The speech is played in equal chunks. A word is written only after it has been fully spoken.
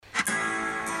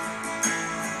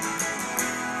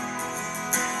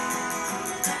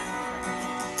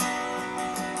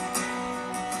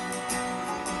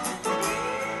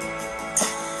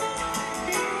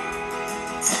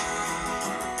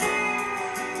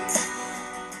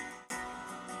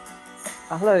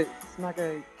Hello, it's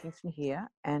Margot Kingston here,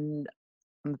 and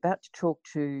I'm about to talk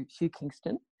to Hugh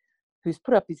Kingston, who's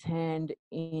put up his hand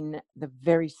in the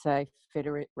very safe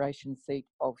Federation seat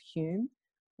of Hume,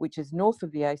 which is north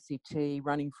of the ACT,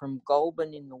 running from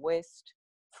Goulburn in the west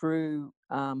through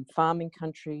farming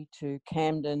country to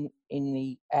Camden in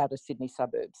the outer Sydney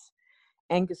suburbs.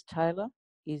 Angus Taylor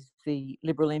is the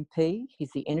Liberal MP.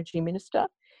 He's the Energy Minister.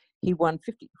 He won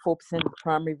 54% of the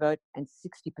primary vote and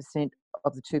 60%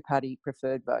 of the two-party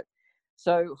preferred vote.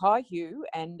 So, hi, Hugh,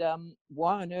 and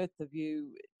why on earth have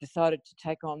you decided to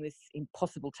take on this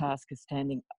impossible task of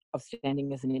standing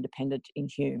as an independent in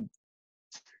Hume?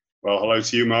 Well, hello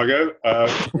to you, Margot.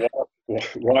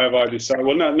 Why have I decided?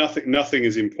 Well, no, nothing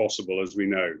is impossible, as we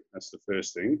know. That's the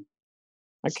first thing.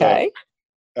 Okay.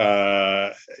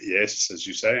 So, yes, as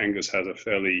you say, Angus has a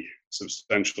fairly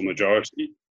substantial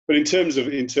majority. But in terms of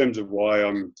why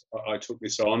I took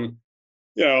this on,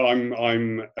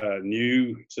 I'm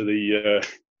new to the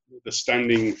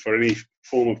standing for any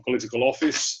form of political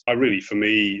office. For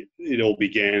me, it all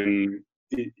began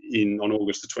on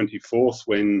August the 24th,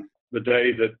 when the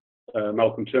day that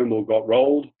Malcolm Turnbull got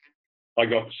rolled. I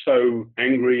got so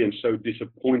angry and so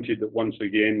disappointed that once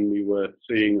again we were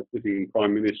seeing a sitting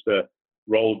Prime Minister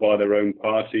rolled by their own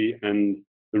party, and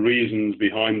the reasons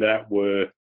behind that were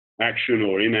action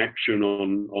or inaction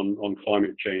on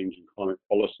climate change and climate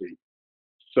policy.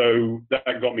 So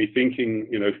that got me thinking,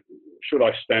 should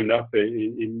I stand up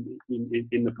in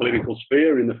the political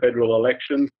sphere in the federal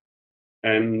election?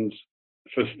 And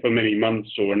for many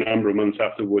months, or a number of months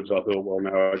afterwards, I thought, well,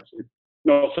 no, it's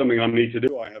not something I need to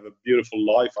do. I have a beautiful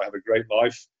life. I have a great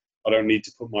life. I don't need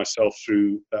to put myself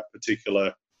through that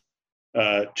particular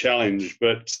challenge.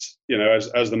 But,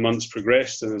 as the months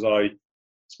progressed and as I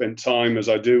spent time, as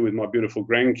I do, with my beautiful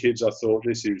grandkids, I thought,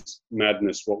 this is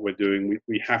madness what we're doing.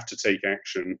 We have to take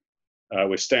action.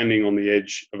 We're standing on the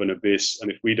edge of an abyss.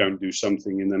 And if we don't do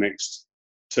something in the next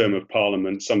term of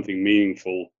Parliament, something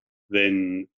meaningful,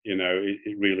 then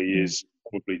it really is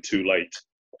probably too late.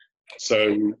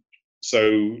 So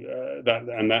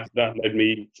that led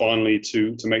me finally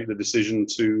to make the decision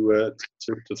to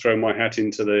throw my hat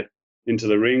into the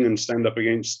ring and stand up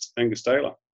against Angus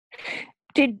Taylor.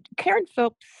 Did Kerryn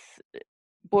Phelps'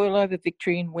 boil over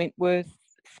victory in Wentworth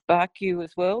spark you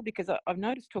as well? Because I've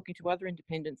noticed, talking to other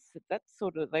independents, that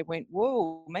they went,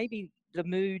 whoa, maybe the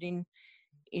mood in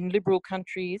Liberal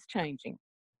country is changing.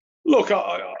 Look,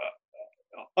 I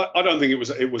don't think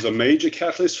it was a major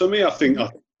catalyst for me. I think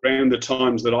around the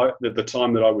time that I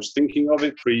was thinking of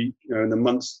it, in the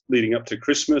months leading up to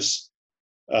Christmas,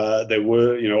 there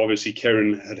were, obviously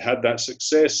Kerryn had that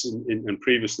success, and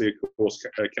previously, of course,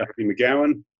 Kathleen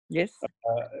McGowan. Yes.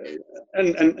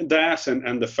 And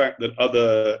the fact that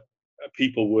other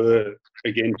people were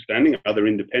again standing, other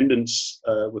independents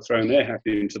were throwing their hat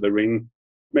into the ring,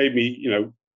 made me,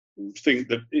 think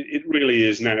that it really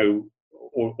is now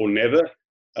or never.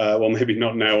 Well, maybe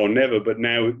not now or never, but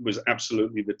now it was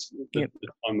absolutely the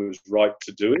time was right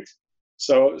to do it.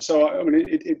 So I mean,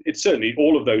 it certainly,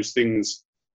 all of those things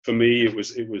for me. It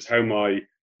was how I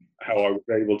was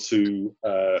able to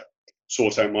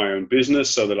sort out my own business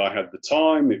so that I had the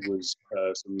time. It was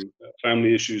some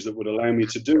family issues that would allow me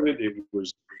to do it. It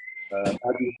was the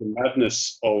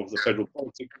madness of the federal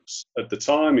politics at the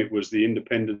time. It was the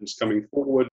independents coming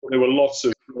forward. There were lots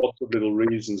of little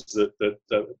reasons that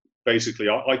basically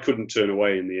I couldn't turn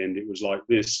away in the end. It was like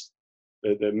this.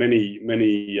 There are many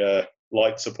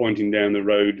lights are pointing down the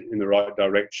road in the right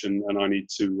direction, and I need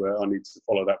to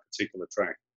follow that particular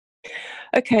track.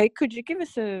 Okay, could you give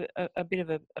us a bit of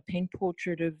a pen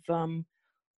portrait of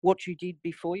what you did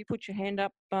before you put your hand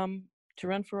up to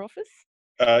run for office?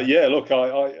 Yeah, look,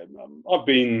 I've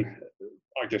been,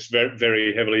 I guess, very,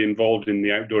 very heavily involved in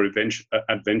the outdoor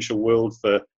adventure world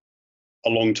for a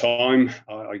long time.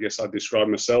 I guess I describe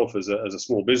myself as a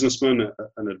small businessman,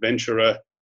 an adventurer,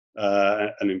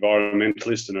 an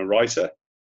environmentalist, and a writer.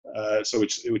 So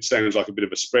it sounds like a bit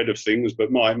of a spread of things,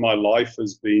 but my work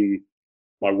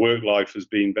life has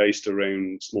been based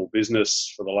around small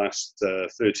business for the last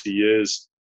 30 years.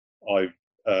 I've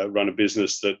run a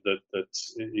business that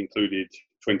included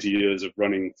 20 years of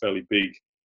running fairly big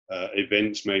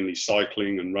events, mainly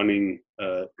cycling and running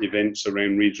events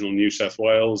around regional New South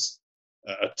Wales,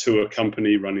 a tour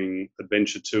company running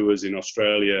adventure tours in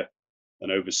Australia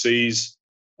and overseas,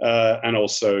 and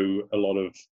also a lot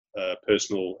of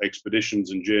personal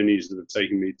expeditions and journeys that have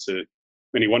taken me to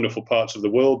many wonderful parts of the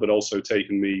world, but also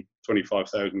taken me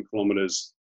 25,000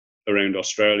 kilometres around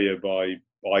Australia by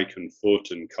bike and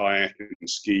foot and kayak and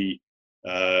ski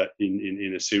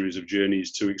in a series of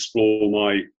journeys to explore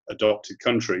my adopted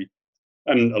country.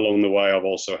 And along the way, I've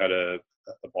also had a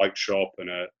a bike shop and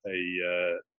a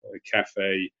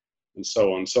cafe and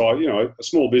so on. So, a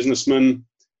small businessman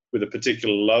with a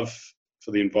particular love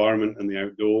for the environment and the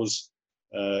outdoors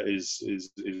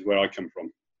is where I come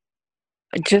from.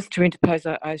 Just to interpose,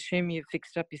 I assume you've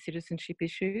fixed up your citizenship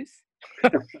issues?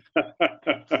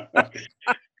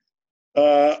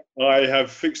 I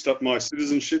have fixed up my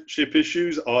citizenship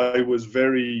issues. I was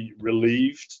very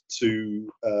relieved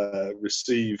to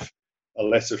receive a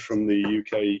letter from the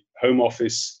UK Home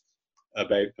Office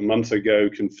about a month ago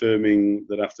confirming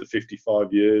that after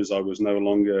 55 years I was no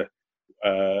longer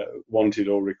wanted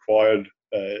or required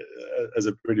as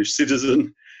a British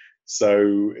citizen.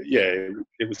 So yeah,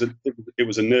 it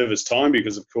was a nervous time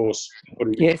because, of course,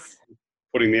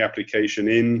 putting the application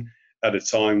in at a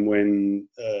time when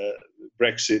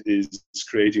Brexit is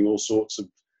creating all sorts of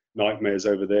nightmares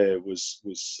over there was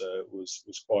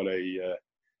quite a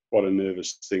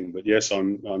nervous thing. But yes,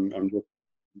 I'm an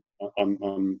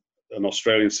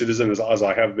Australian citizen as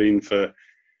I have been for the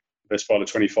best part of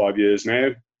 25 years now,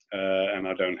 and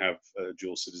I don't have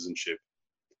dual citizenship.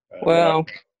 Well,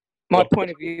 my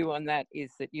point of view on that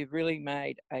is that you've really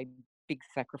made a big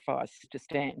sacrifice to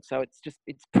stand. So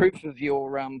it's proof of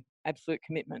your absolute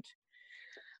commitment.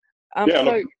 I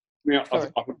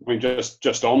mean,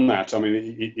 just on that, I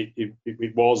mean,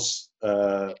 it was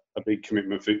a big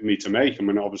commitment for me to make. I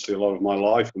mean, obviously, a lot of my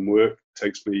life and work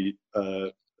takes me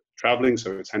traveling,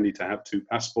 so it's handy to have 2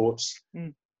 passports.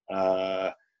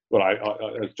 Well, I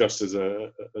just as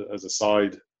a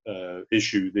side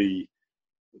issue, the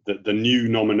new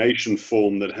nomination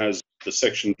form that has the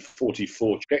Section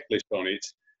 44 checklist on it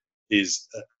is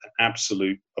an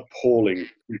absolute appalling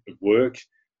piece of work.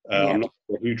 I'm not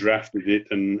sure who drafted it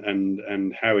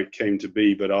and how it came to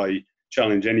be, but I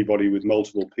challenge anybody with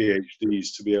multiple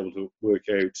PhDs to be able to work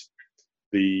out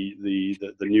the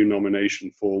new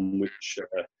nomination form,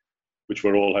 which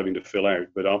we're all having to fill out.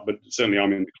 But certainly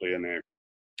I'm in the clear now.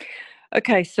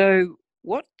 Okay, so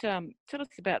tell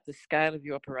us about the scale of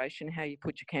your operation, how you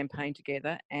put your campaign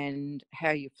together, and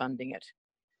how you're funding it.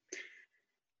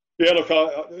 Yeah, look,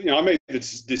 I made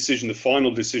the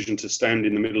final decision to stand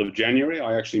in the middle of January.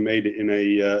 I actually made it in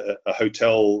a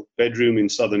hotel bedroom in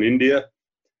southern India,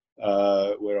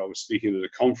 where I was speaking at a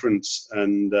conference,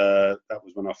 and that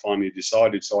was when I finally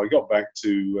decided. So I got back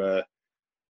to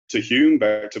Hume,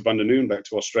 back to Bundanoon, back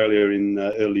to Australia in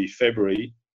early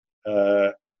February,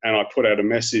 and I put out a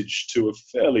message to a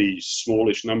fairly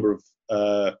smallish number of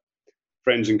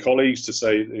friends and colleagues to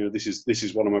say, this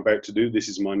is what I'm about to do. This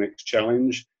is my next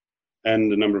challenge.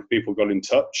 And a number of people got in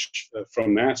touch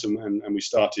from that, and we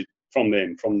started from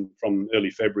then, from early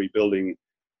February, building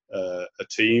a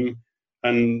team.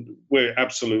 And we're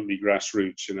absolutely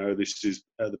grassroots. This is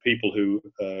the people who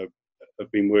have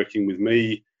been working with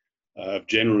me have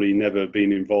generally never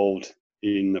been involved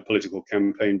in a political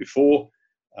campaign before.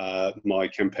 My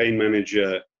campaign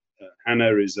manager,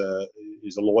 Hannah, is a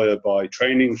lawyer by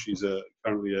training. She's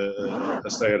currently a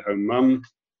stay-at-home mum,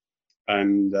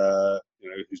 and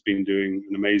who's been doing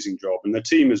an amazing job. And the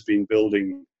team has been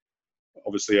building,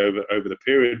 obviously, over the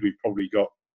period. We've probably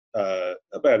got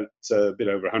about a bit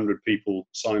over 100 people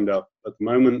signed up at the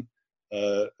moment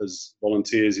as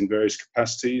volunteers in various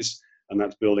capacities, and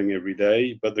that's building every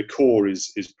day. But the core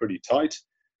is pretty tight.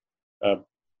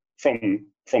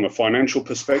 From a financial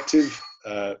perspective,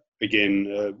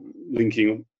 again,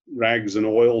 linking rags and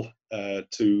oil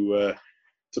to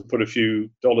put a few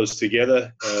dollars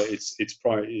together. It's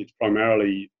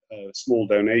primarily small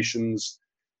donations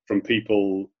from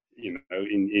people,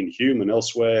 in Hume and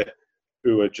elsewhere,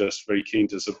 who are just very keen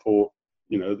to support,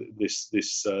 this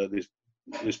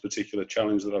particular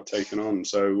challenge that I've taken on.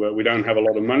 So we don't have a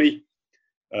lot of money.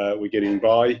 We're getting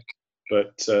by,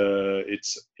 but it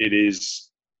is,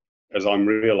 as I'm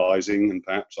realizing, and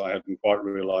perhaps I hadn't quite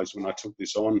realized when I took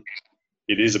this on,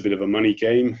 it is a bit of a money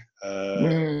game.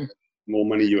 More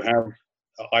money you have,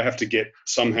 I have to get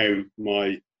somehow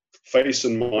my face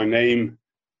and my name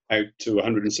out to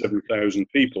 107,000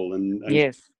 people, and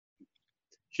yes,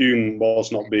 Hume,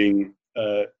 whilst not being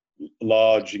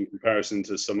large in comparison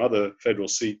to some other federal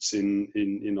seats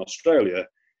in Australia,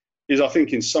 is, I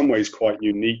think, in some ways quite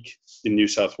unique in New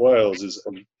South Wales as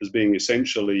being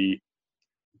essentially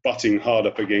butting hard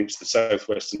up against the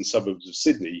southwestern suburbs of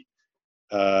Sydney.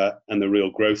 And the real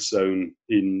growth zone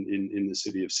in the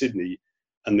city of Sydney,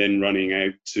 and then running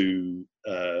out to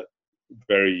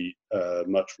very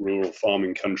much rural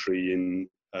farming country in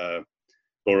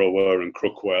Burrawa and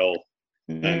Crookwell,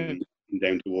 and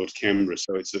down towards Canberra.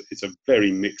 So it's a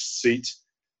very mixed seat,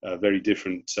 very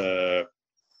different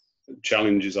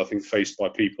challenges, I think, faced by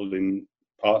people in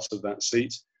parts of that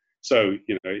seat. So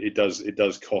it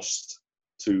does cost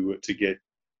to get,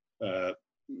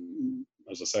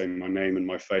 as I say, my name and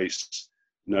my face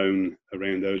known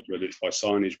around those, whether it's by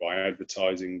signage, by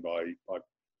advertising, by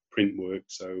print work.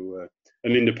 So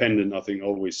an independent, I think,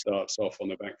 always starts off on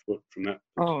the back foot from that.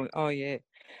 Oh yeah.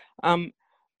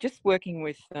 Just working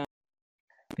with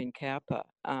in Cowper,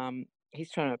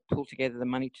 he's trying to pull together the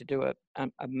money to do a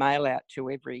mail out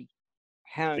to every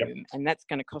home, Yep. and that's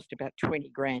going to cost about 20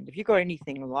 grand. Have you got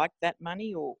anything like that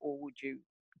money, or do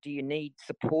you need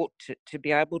support to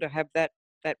be able to have that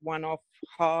one-off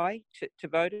high to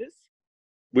voters?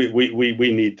 We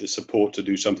need the support to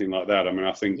do something like that. I mean,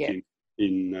 I think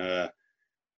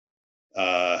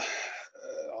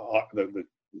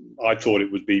I thought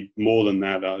it would be more than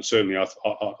that. Certainly,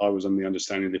 I was on the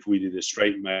understanding that if we did a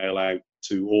straight mail out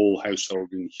to all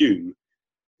households in Hume,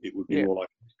 it would be more like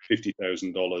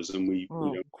 $50,000, and we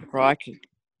crikey,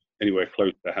 anywhere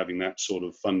close to having that sort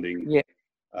of funding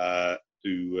to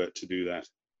do that.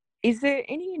 Is there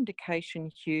any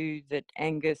indication, Hugh, that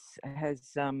Angus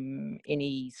has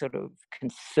any sort of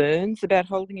concerns about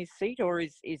holding his seat, or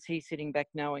is he sitting back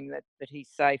knowing that he's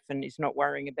safe and is not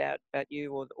worrying about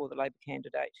you or the Labor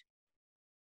candidate?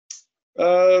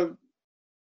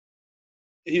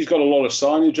 He's got a lot of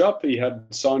signage up. He had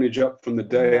signage up from the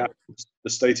day after the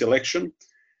state election,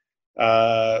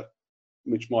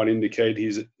 which might indicate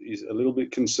he's a little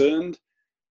bit concerned.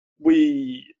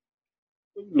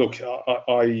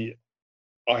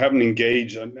 I haven't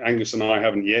engaged, and Angus and I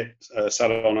haven't yet sat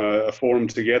on a forum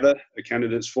together, a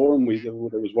candidates forum. There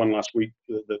was one last week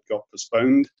that got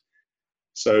postponed.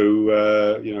 So,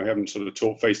 haven't sort of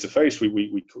talked face to face.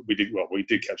 We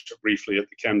did catch up briefly at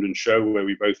the Camden show, where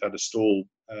we both had a stall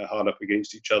hard up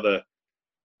against each other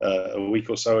a week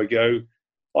or so ago.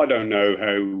 I don't know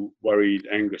how worried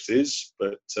Angus is,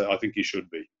 but I think he should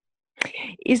be.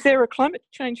 Is there a climate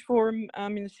change forum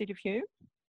in the city of Hume?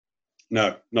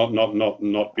 No, not been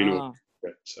organised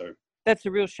yet. So that's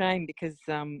a real shame, because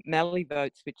Mallee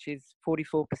Votes, which is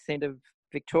 44% of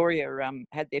Victoria,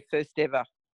 had their first ever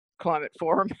climate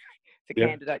forum for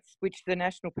candidates, which the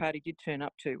National Party did turn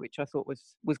up to, which I thought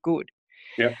was good.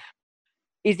 Yeah.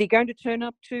 Is he going to turn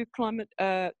up to climate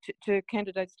to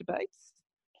candidates' debates?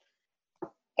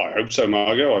 I hope so,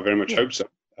 Margot. I very much hope so.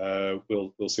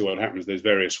 We'll see what happens. There's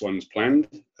various ones planned,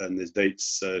 and there's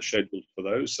dates scheduled for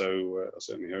those. So I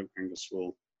certainly hope Angus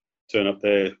will turn up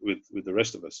there with the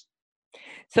rest of us.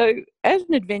 So, as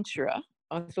an adventurer,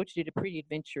 I thought you did a pretty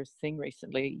adventurous thing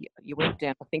recently. You went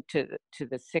down, I think, to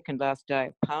the second last day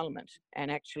of Parliament and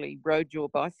actually rode your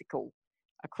bicycle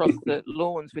across the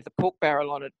lawns with a pork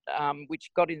barrel on it,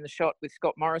 which got in the shot with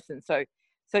Scott Morrison. So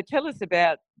tell us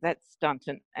about that stunt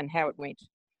and how it went.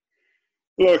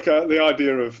 Look, the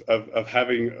idea of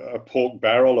having a pork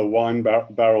barrel, a wine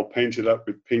barrel painted up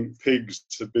with pink pigs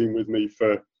had been with me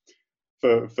for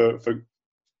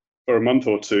a month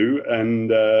or two,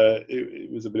 and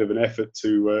it was a bit of an effort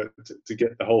to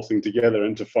get the whole thing together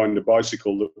and to find a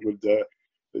bicycle that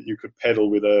you could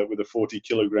pedal with a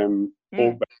 40-kilogram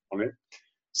pork barrel on it.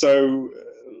 So,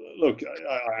 look,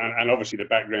 and obviously the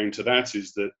background to that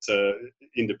is that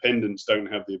independents don't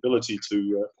have the ability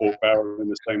to pork barrel in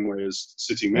the same way as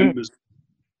sitting members.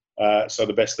 So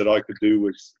the best that I could do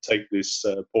was take this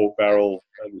pork barrel,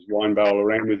 this wine barrel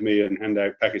around with me, and hand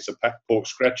out packets of pork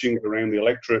scratchings around the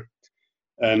electorate,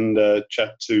 and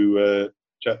chat to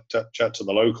the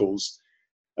locals.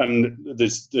 And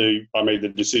I made the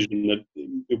decision that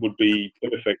it would be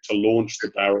perfect to launch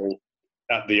the barrel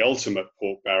at the ultimate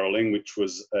pork barreling, which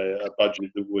was a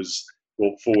budget that was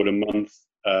brought forward a month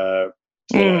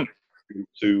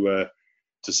to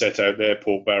set out their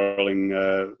pork barreling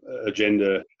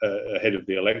agenda ahead of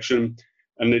the election.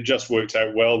 And it just worked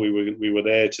out well. We were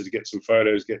there to get some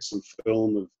photos, get some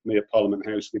film of me at Parliament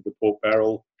House with the pork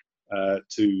barrel,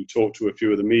 to talk to a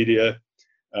few of the media.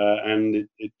 And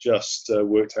it just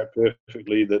worked out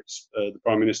perfectly that the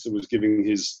Prime Minister was giving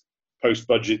his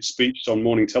post-budget speech on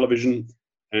morning television,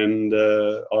 and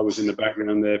I was in the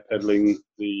background there peddling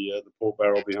the pork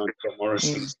barrel behind Scott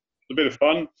Morrison. It's a bit of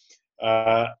fun.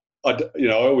 I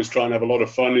always try and have a lot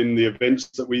of fun in the events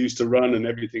that we used to run and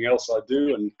everything else I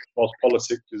do. And whilst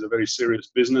politics is a very serious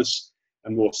business,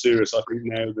 and more serious, I think,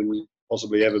 now than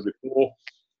possibly ever before,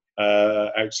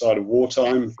 outside of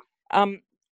wartime.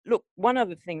 Look, one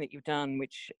other thing that you've done,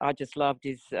 which I just loved,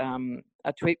 is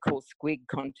a tweet called Squig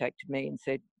contacted me and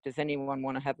said, does anyone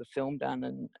want to have a film done?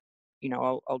 And,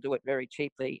 I'll do it very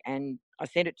cheaply. And I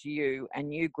sent it to you,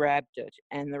 and you grabbed it.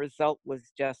 And the result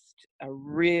was just a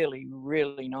really,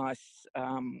 really nice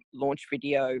launch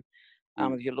video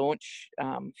of your launch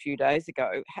a few days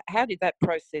ago. How did that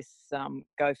process go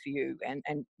for you?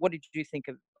 And what did you think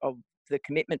of the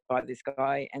commitment by this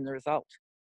guy and the result.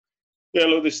 Yeah,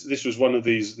 look, this was one of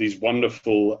these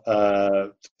wonderful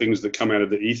things that come out of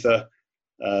the ether.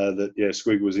 That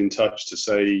Squig was in touch to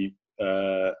say.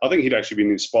 I think he'd actually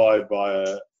been inspired by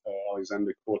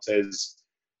Alexander Cortez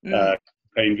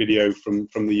campaign video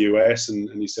from the US, and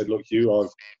he said, "Look, Hugh,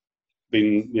 I've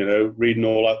been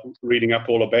reading up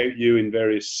all about you in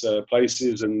various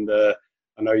places, and I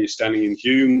know you're standing in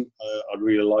Hume. I'd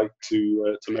really like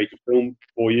to make a film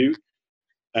for you."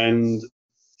 And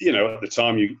at the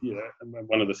time,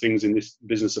 one of the things in this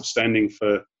business of standing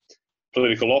for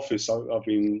political office, I've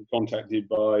been contacted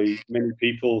by many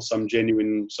people, some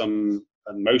genuine, some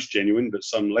and most genuine, but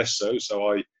some less so.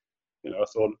 So I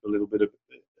thought a little bit of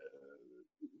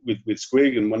with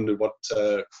Squig and wondered what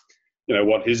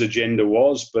his agenda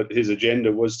was. But his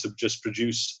agenda was to just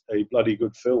produce a bloody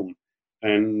good film.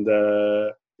 And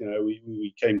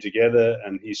we came together,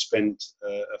 and he spent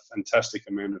a fantastic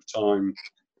amount of time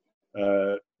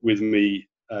with me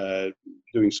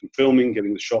doing some filming,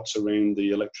 getting the shots around the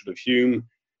electorate of Hume,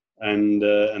 and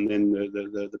then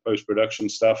the post-production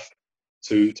stuff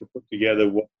to put together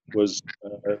what was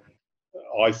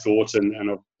I thought,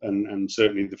 and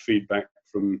certainly the feedback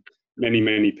from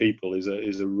many people is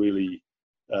a really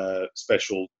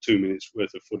special 2 minutes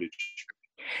worth of footage.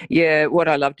 Yeah, what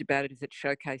I loved about it is it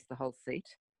showcased the whole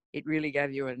seat. It really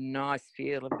gave you a nice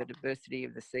feel of the diversity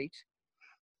of the seat.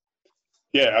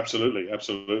 Yeah, absolutely. From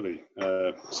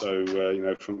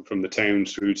the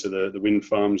towns through to the wind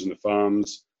farms and the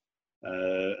farms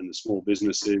and the small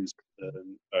businesses,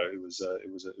 it was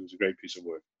a great piece of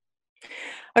work.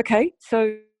 Okay,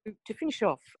 so to finish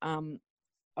off,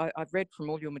 I've read from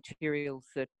all your materials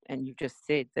that, and you've just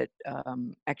said that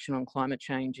action on climate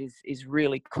change is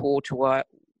really core to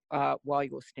why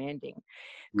you're standing.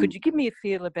 Could you give me a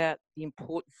feel about the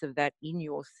importance of that in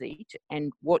your seat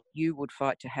and what you would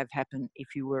fight to have happen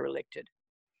if you were elected?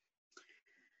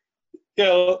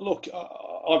 Yeah, look,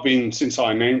 I've been, since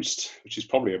I announced, which is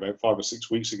probably about 5 or 6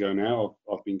 weeks ago now,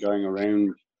 I've been going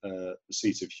around the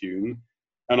seat of Hume,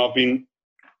 and I've been,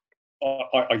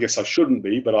 I guess I shouldn't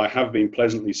be, but I have been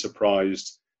pleasantly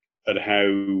surprised at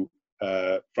how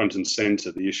front and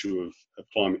centre the issue of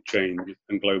climate change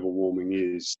and global warming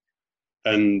is.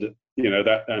 And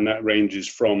that ranges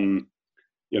from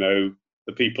the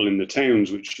people in the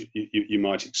towns, which you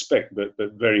might expect, but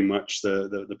very much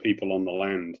the people on the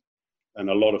land, and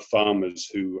a lot of farmers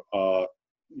who are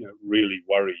really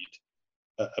worried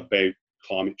about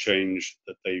climate change,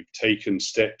 that they've taken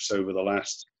steps over the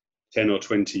last 10 or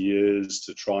 20 years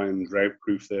to try and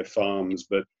drought-proof their farms,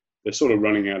 but they're sort of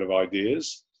running out of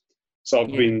ideas. So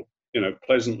I've been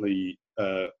pleasantly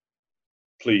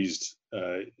pleased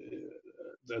that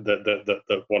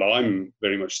what I'm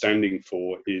very much standing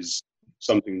for is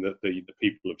something that the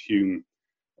people of Hume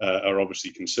are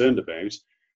obviously concerned about.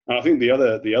 And I think the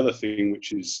other thing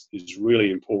which is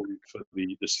really important for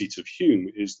the seat of Hume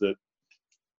is that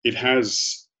it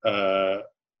has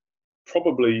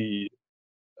probably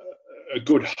a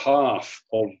good half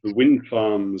of the wind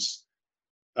farms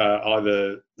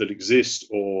either that exist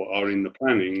or are in the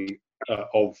planning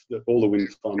of all the wind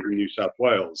farms in New South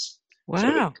Wales. Wow.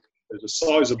 So there's a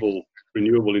sizable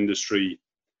renewable industry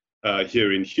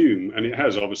here in Hume, and it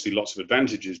has obviously lots of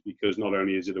advantages, because not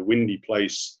only is it a windy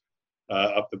place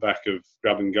up the back of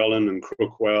Grabangullen and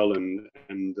Crookwell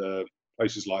and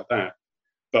places like that,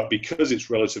 but because it's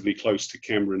relatively close to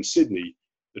Canberra and Sydney,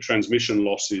 the transmission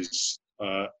losses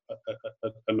are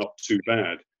not too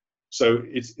bad. So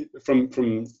it's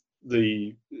from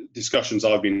the discussions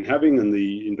I've been having and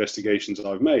the investigations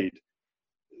I've made,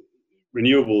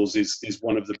 renewables is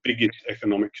one of the biggest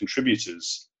economic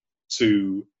contributors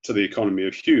to the economy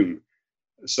of Hume.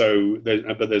 So,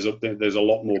 but there's a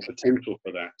lot more potential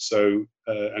for that. So,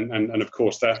 and of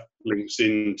course that links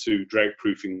into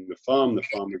drought-proofing the farm that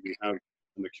we have,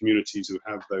 and the communities who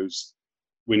have those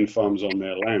wind farms on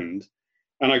their land.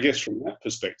 And I guess from that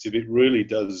perspective, it really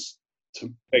does to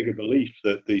beg a belief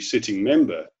that the sitting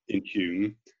member in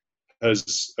Hume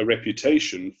has a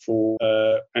reputation for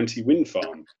anti-wind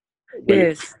farm.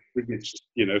 Yes.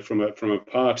 From a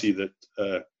party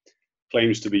that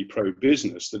claims to be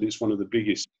pro-business, that it's one of the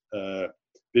biggest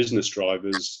business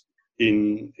drivers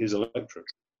in his electorate.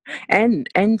 And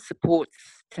supports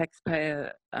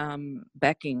taxpayer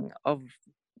backing of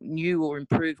new or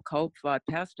improved coal-fired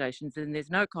power stations, and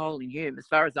there's no coal in Hume, as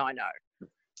far as I know.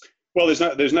 Well,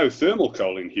 there's no thermal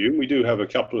coal in Hume. We do have a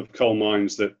couple of coal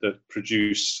mines that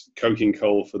produce coking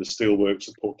coal for the steelworks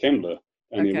at Port Kembla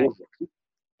and in Woodbridge.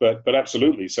 But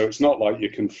absolutely. So it's not like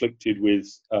you're conflicted with,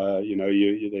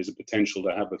 there's a potential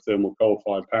to have a thermal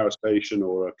coal-fired power station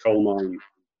or a coal mine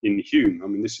in Hume. I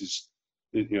mean, this is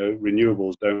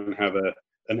renewables don't have an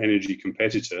energy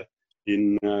competitor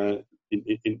in the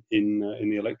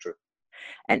electorate.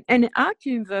 And are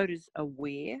Hume voters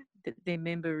aware that their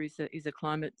member is a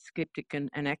climate skeptic and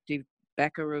an active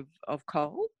backer of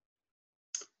coal?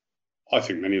 I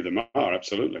think many of them are,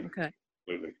 absolutely. Okay.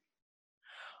 Absolutely.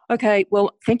 Okay,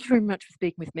 well, thank you very much for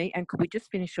speaking with me. And could we just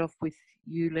finish off with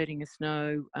you letting us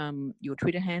know your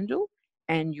Twitter handle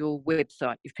and your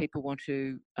website if people want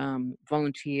to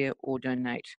volunteer or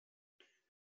donate?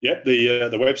 Yep, the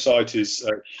website is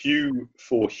Hugh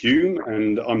for Hume,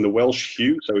 and I'm the Welsh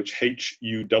Hugh, so it's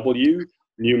HUW,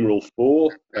 numeral 4,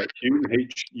 Hume,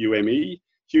 HUME,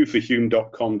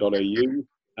 hughforhume.com.au,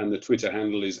 and the Twitter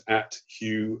handle is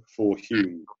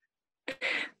 @Hugh4Hume.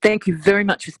 Thank you very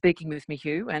much for speaking with me,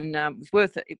 Hugh, and it was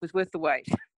worth it. It was worth the wait.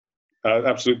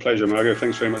 Absolute pleasure, Margot.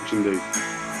 Thanks very much indeed.